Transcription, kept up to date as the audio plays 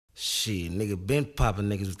Shit, nigga been popping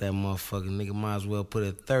niggas with that motherfucker. Nigga might as well put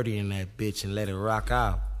a 30 in that bitch and let it rock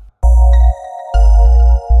out.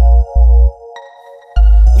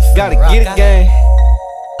 We gotta get it, gang.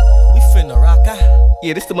 We finna rock out.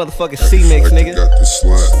 Yeah, this the motherfucking C-Mix, nigga. Got the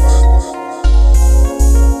slap.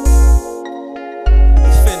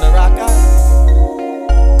 We finna rock out.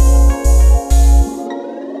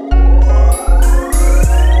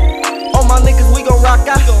 All my niggas, we gon' rock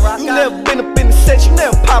out. You never been up in the set, you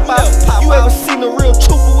never pop out. You ever seen a real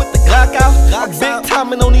trooper with the Glock out? I'm big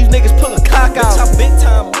timing on these niggas, pull a cock out. Big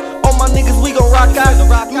time. All my niggas, we gon' rock out.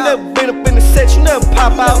 You never been up in the set, you never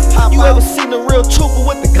pop out. You ever seen a real trooper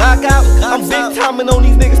with the Glock out? I'm big timing on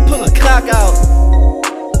these niggas, pull a cock out.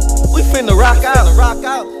 We finna rock out.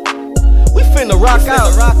 We finna rock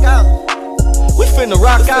out. We finna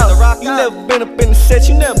rock out. You never been up in the set,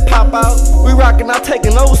 you never pop out. We rockin' out,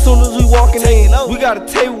 taking over soon as we walkin' in. We got a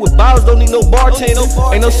table with bottles, don't need no bartender.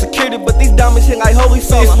 Ain't no security, but these diamonds hit like holy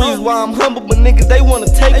fish. Reason why I'm humble, but niggas, they wanna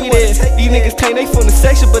take me there. These niggas claim they from the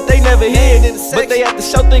section, but they never here. But they at the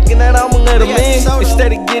show thinking that I'ma let them in.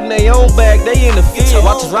 Instead of getting their own bag, they in the field.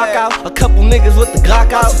 Watch us rock out, a couple niggas with the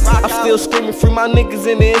Glock out. I'm still screaming free my niggas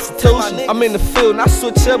in the institution. I'm in the field and I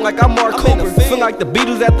switch up like I'm Mark Cooper. Feel like the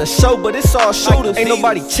Beatles at the show, but it's all shooters. Ain't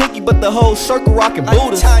nobody cheeky, but the whole circle rockin'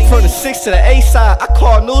 Buddhas. From the 6 to the A side, I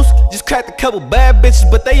call Nuski. Just cracked a couple bad bitches,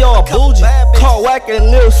 but they all bougie. Call Wacca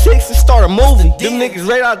and Lil 6 and start a movie. Them niggas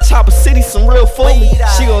right out of Chopper City, some real fool.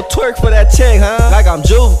 She gon' twerk for that check, huh? Like I'm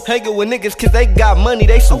Juvie. Hangin' with niggas cause they got money,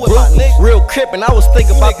 they some groupies. Real crippin', I was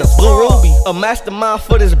thinking about the Blue Ruby. A mastermind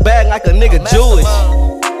for this bag like a nigga Jewish.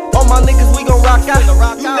 All my niggas, we gon' rock out.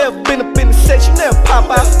 You never been up in the set, you never pop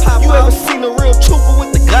out. You ever seen a real trooper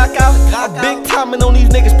with the Glock out? I'm big timing on these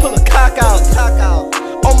niggas, pull a cock out.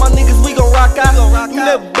 All my niggas, we gon' rock out. You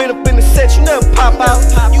never been up in the set, you never pop out.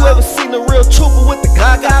 You ever seen a real trooper with the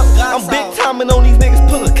Glock out? I'm big timing on these niggas,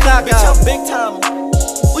 pull a cock out.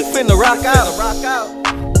 We finna rock out.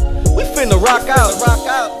 We finna rock out.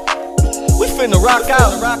 We finna rock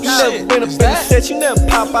out. You never been up in the set, you never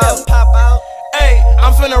pop out. Hey,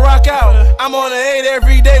 I'm finna rock out. I'm on the 8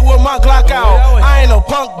 every day with my Glock out. I ain't no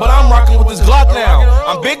punk, but I'm rocking with this Glock now.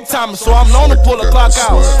 I'm big time, so I'm known to pull a clock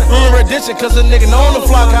out. Remember addition, cause a nigga known to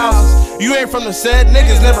flock houses. You ain't from the set,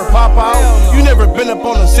 niggas never pop out. You never been up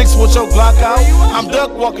on the 6 with your Glock out. I'm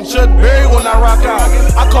duck walking Chuck Berry when I rock out.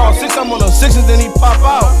 I call 6, I'm on the 6 and then he pop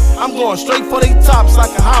out. I'm going straight for they tops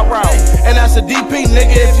like a hot route. And that's a DP,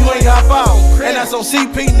 nigga, if you ain't hop out. And that's on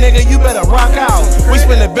CP, nigga, you better rock out. We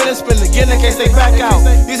spin the business, spin again in case they back out.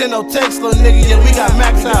 These ain't no text, little nigga, yeah, we got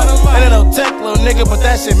max out. And ain't no tech, little nigga, but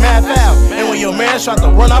that shit math out. And when your man tried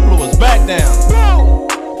to run, I blew his back down.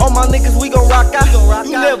 All my niggas, we gon' rock out.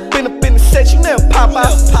 You never been up in the set, you never pop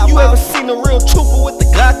out. You ever seen a real trooper with the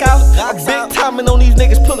Glock out? I'm big timing on these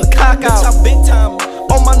niggas, pull a cock out.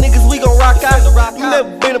 All my niggas, we gon' rock out. You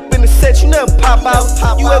never been up in the set, you never pop out.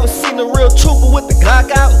 You ever seen a real trooper with the Glock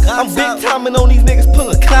out? I'm big timing on these niggas, pull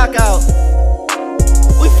a cock out.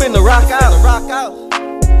 We finna rock out.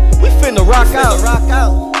 We finna rock out.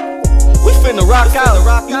 We finna rock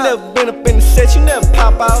out. You never been up in the set, you never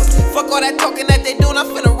pop out. Fuck all that talking that they doing, I'm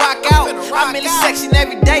finna rock out. I'm in the section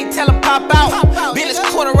every day, tell them pop out. Be in this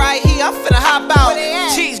corner right here, I'm finna hop out.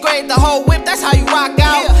 Cheese grade the whole whip, that's how you rock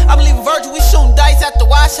out. I'm leaving Virgil, we shooting dice at the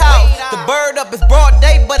wash house. The bird up is broad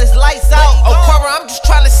day, but it's lights out. On cover, I'm just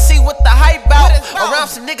trying to see what the hype out.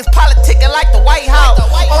 Around some niggas politicking like the White House.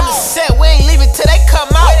 On the set, we ain't leaving till they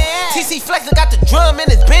come out. TC Flexin' got the drum in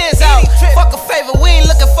his Benz out. Fuck a favor, we ain't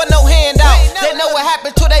looking for no handout. They know what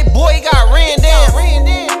happened to they boy, he got ran down.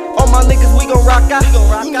 All my niggas, we gon' rock out.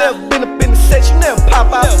 You never been up in the set, you never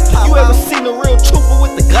pop out. You ever seen a real trooper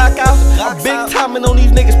with the Glock out? I'm big timing on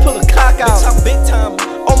these niggas, pull a cock out.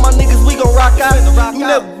 All my niggas, we gon' rock out. You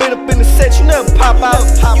never been up in the set, you never pop out.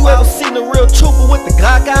 You ever seen a real trooper with the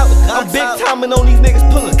Glock out? I'm big timing on these niggas,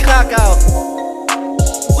 pull a cock out.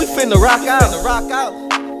 We finna rock out.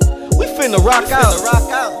 We finna rock out.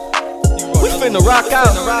 We finna rock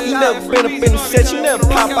out. You never been up in the set, you never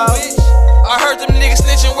pop out. I heard them niggas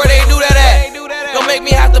snitching, where they do that at? Don't make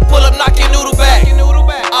me have to pull up, knock your noodle back.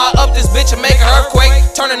 I'll up this bitch and make an earthquake.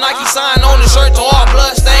 Turn a Nike sign on the shirt to all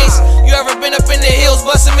blood stains. You ever been up in the hills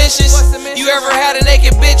busting missions? You ever had a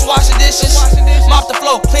naked bitch washing dishes? Mop the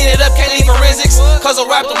floor, clean it up, can't leave forensics. Cause I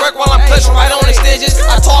rap the work while I'm clutching right on extensions.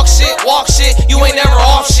 I talk shit, walk shit, you ain't never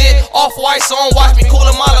off shit. Off-white song, watch me cool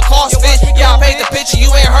them all the cost fit. Yeah, I paint the picture,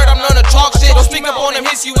 you ain't heard, I'm known to talk shit. Don't speak up on them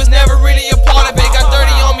hits, you was never really a part of it. Got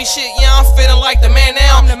 30 on me shit, yeah, I'm feeling like the man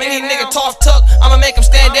now. Any nigga talk tuck, I'ma make him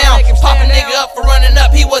stand down. Pop a nigga up for running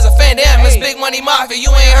up, he was a fan, damn. It's Big Money Mafia, you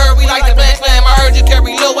ain't heard, we like the Blank Clam. I heard you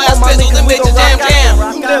carry Lil ass pistols and bitches,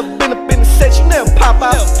 damn. You never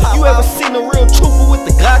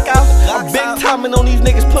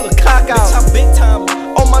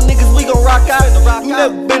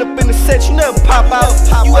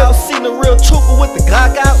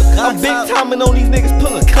I'm big timing on these niggas,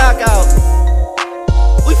 pull a clock out.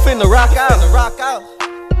 We finna rock out.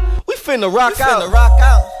 We finna rock out.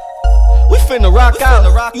 We finna rock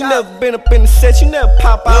out. You never been up in the set, you never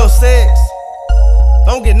pop out. Lil' Sex,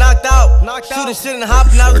 don't get knocked out. Shooting shit and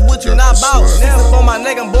hopping out is what you not bout. Never on my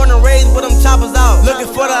neck, I'm born and raised with them choppers out. Looking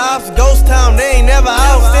for the ops, ghost town, they ain't never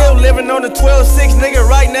out. Still living on the 12-6, nigga,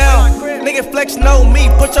 right now. Nigga flexing on me,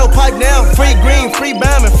 put your pipe down. Free green, free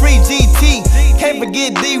bam, and free GT. Can't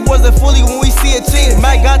forget D wasn't fully when we see a cheat.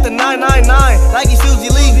 Mac got the 999, like he Suzy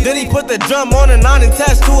Lee. Then he put the drum on the 9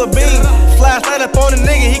 attached to a beam. Flashlight up on the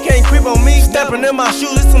nigga, he can't creep on me. Stepping in my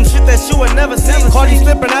shoes, it's some shit that you would never seen. Cardi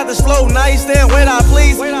slipping out the slow, now he stand where I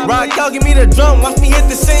please. Rock out, give me the drum, watch me hit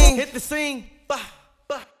the scene.